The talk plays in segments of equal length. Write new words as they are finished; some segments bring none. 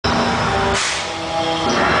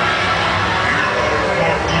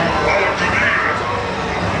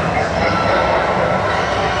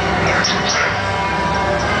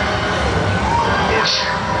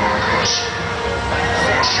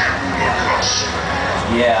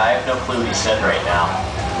Yeah, I have no clue what he said right now.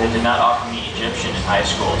 They did not offer me Egyptian in high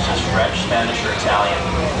school. It's just French, Spanish, or Italian.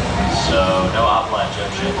 So, no habla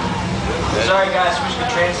Egyptian. Sorry guys, wish I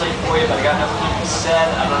could translate for you, but I got no clue what he said.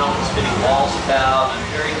 I don't know what this spinning wall's about. I'm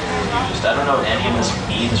very confused. I don't know what any of this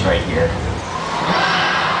means right here.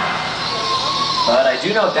 But I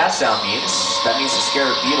do know what that sound means. That means the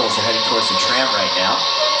Scarab Beetles are heading towards the tram right now.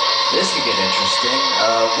 This could get interesting.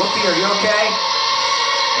 Whoopi, are you okay?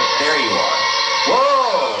 There you are.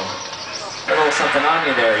 Whoa! A little something on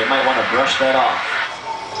you there. You might want to brush that off.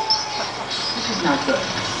 This is not good.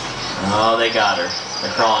 Oh, they got her. They're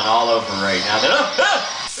crawling all over right now.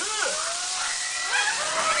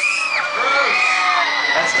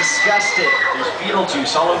 That's disgusting. There's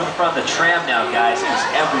Beetlejuice all over the front of the tram now, guys. It's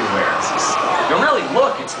everywhere. Don't really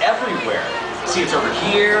look. It's everywhere. See, it's over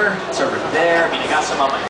here. It's over there. I mean, I got some on my